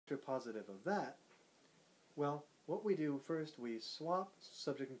contrapositive of that, well, what we do first, we swap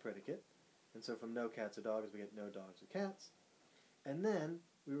subject and predicate, and so from no cats or dogs we get no dogs or cats, and then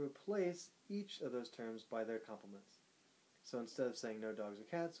we replace each of those terms by their complements. So instead of saying no dogs or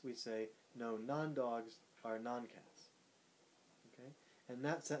cats, we say no non-dogs are non-cats. Okay? And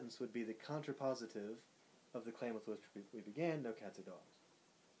that sentence would be the contrapositive of the claim with which we began, no cats or dogs.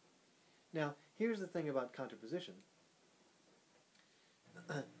 Now, here's the thing about contraposition.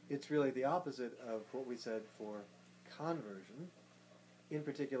 It's really the opposite of what we said for conversion. In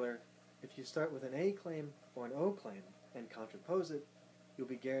particular, if you start with an A claim or an O claim and contrapose it, you'll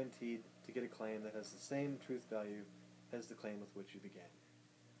be guaranteed to get a claim that has the same truth value as the claim with which you began.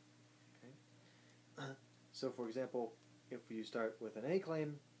 Okay? So for example, if you start with an A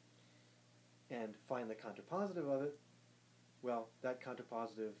claim and find the contrapositive of it, well, that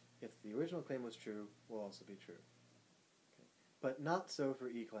contrapositive, if the original claim was true, will also be true. Okay? But not so for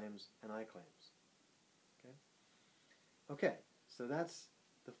E claims and I claims. Okay, so that's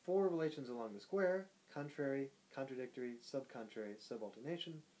the four relations along the square: contrary, contradictory, subcontrary,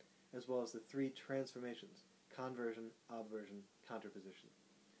 subalternation, as well as the three transformations: conversion, obversion, contraposition.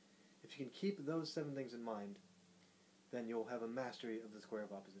 If you can keep those 7 things in mind, then you'll have a mastery of the square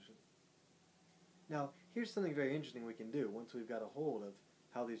of opposition. Now, here's something very interesting we can do once we've got a hold of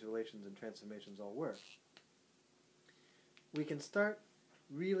how these relations and transformations all work. We can start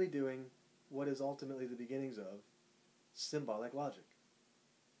really doing what is ultimately the beginnings of symbolic logic.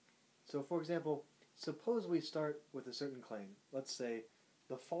 So, for example, suppose we start with a certain claim. Let's say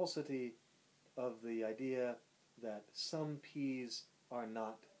the falsity of the idea that some P's are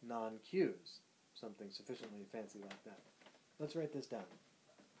not non-Q's, something sufficiently fancy like that. Let's write this down.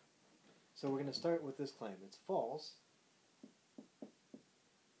 So we're going to start with this claim. It's false.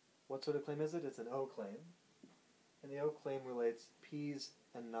 What sort of claim is it? It's an O claim. And the O claim relates P's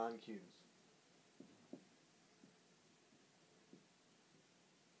and non-Q's.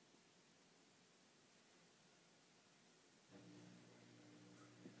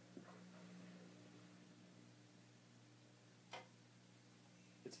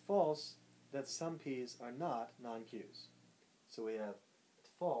 It's false that some P's are not non-Q's. So we have it's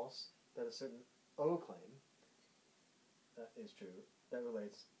false that a certain O claim is true that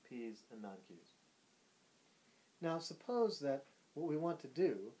relates P's and non-Q's. Now suppose that what we want to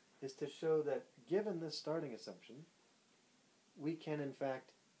do is to show that given this starting assumption, we can in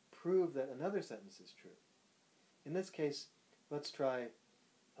fact prove that another sentence is true. In this case, let's try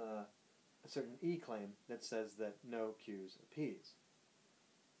a certain E claim that says that no Q's are P's.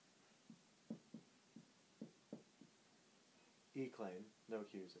 E claim, no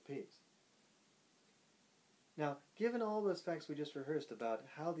Q's or P's. Now, given all those facts we just rehearsed about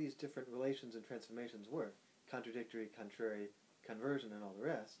how these different relations and transformations work, contradictory, contrary, conversion, and all the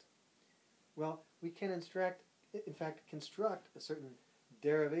rest, well, we can in fact construct a certain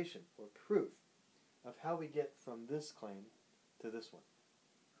derivation or proof of how we get from this claim to this one.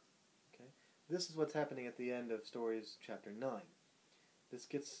 Okay? This is what's happening at the end of Stories chapter 9. This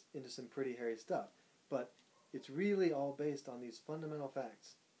gets into some pretty hairy stuff, but it's really all based on these fundamental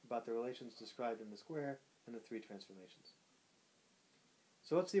facts about the relations described in the square and the 3 transformations.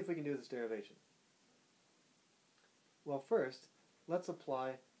 So let's see if we can do this derivation. Well, first, let's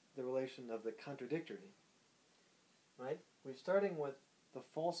apply the relation of the contradictory. Right? We're starting with the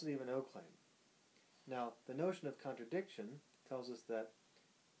falsity of an O claim. Now, the notion of contradiction tells us that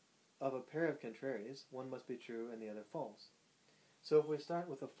of a pair of contraries, one must be true and the other false. So if we start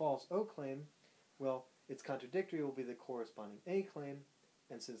with a false O claim, well, its contradictory will be the corresponding A claim,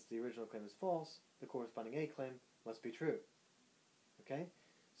 and since the original claim is false, the corresponding A claim must be true. Okay?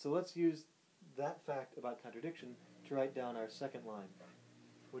 So let's use that fact about contradiction to write down our second line,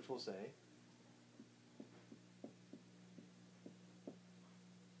 which will say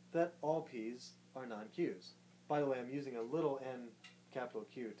that all P's are non-Q's. By the way, I'm using a little n capital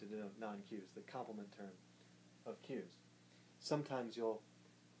Q to denote non-Q's, the complement term of Q's. Sometimes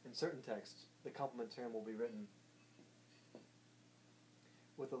in certain texts, the complement term will be written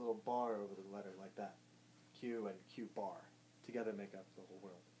with a little bar over the letter like that. Q and Q bar together make up the whole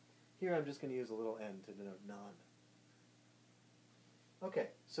world. Here I'm just going to use a little n to denote non. Okay,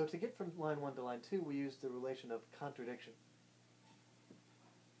 so to get from line 1 to line 2, we use the relation of contradiction.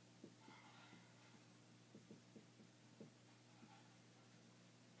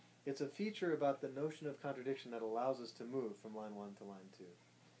 It's a feature about the notion of contradiction that allows us to move from line 1 to line 2.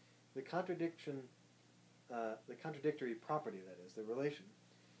 The contradictory property, that is, the relation,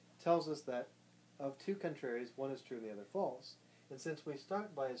 tells us that of 2 contraries, one is true and the other false. And since we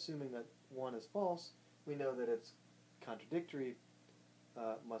start by assuming that one is false, we know that its contradictory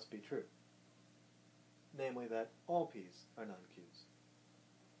must be true. Namely that all p's are non-q's.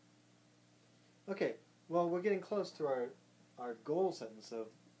 Okay, well, we're getting close to our goal sentence of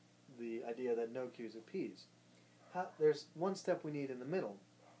the idea that no q's are p's. There's one step we need in the middle.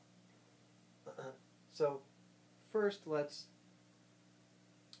 So first let's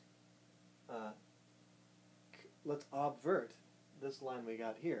obvert this line we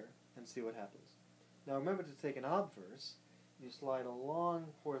got here and see what happens. Now remember to take an obverse, you slide along,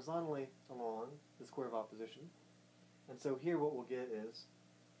 horizontally along the square of opposition, and so here what we'll get is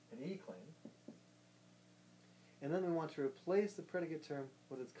an e-claim, and then we want to replace the predicate term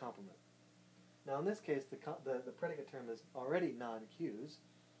with its complement. Now in this case the predicate term is already non-q's,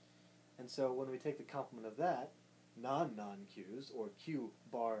 and so when we take the complement of that, non-non-q's, or q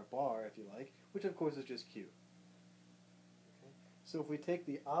bar bar if you like, which of course is just q. Okay? So if we take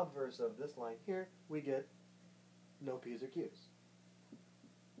the obverse of this line here, we get no p's or q's.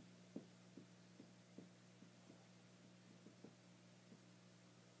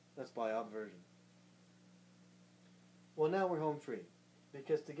 That's by obversion. Well, now we're home free,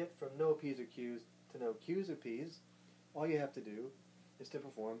 because to get from no p's or q's to no q's or p's, all you have to do is to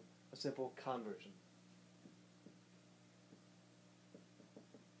perform a simple conversion.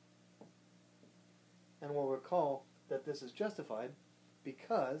 And we'll recall that this is justified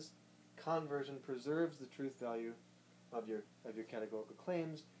because conversion preserves the truth value of your categorical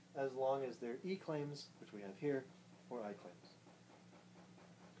claims as long as they're e-claims, which we have here, or I-claims.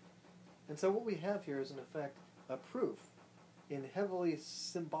 And so what we have here is in effect a proof in heavily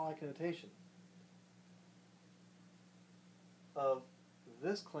symbolic notation of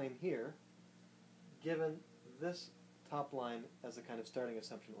this claim here given this top line as a kind of starting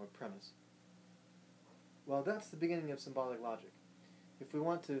assumption or premise. Well, that's the beginning of symbolic logic. If we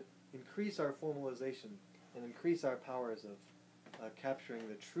want to increase our formalization and increase our powers of capturing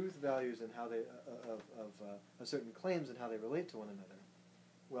the truth values and how they of certain claims and how they relate to one another,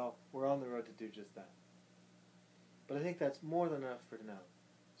 well, we're on the road to do just that. But I think that's more than enough for now,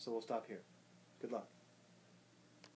 so we'll stop here. Good luck.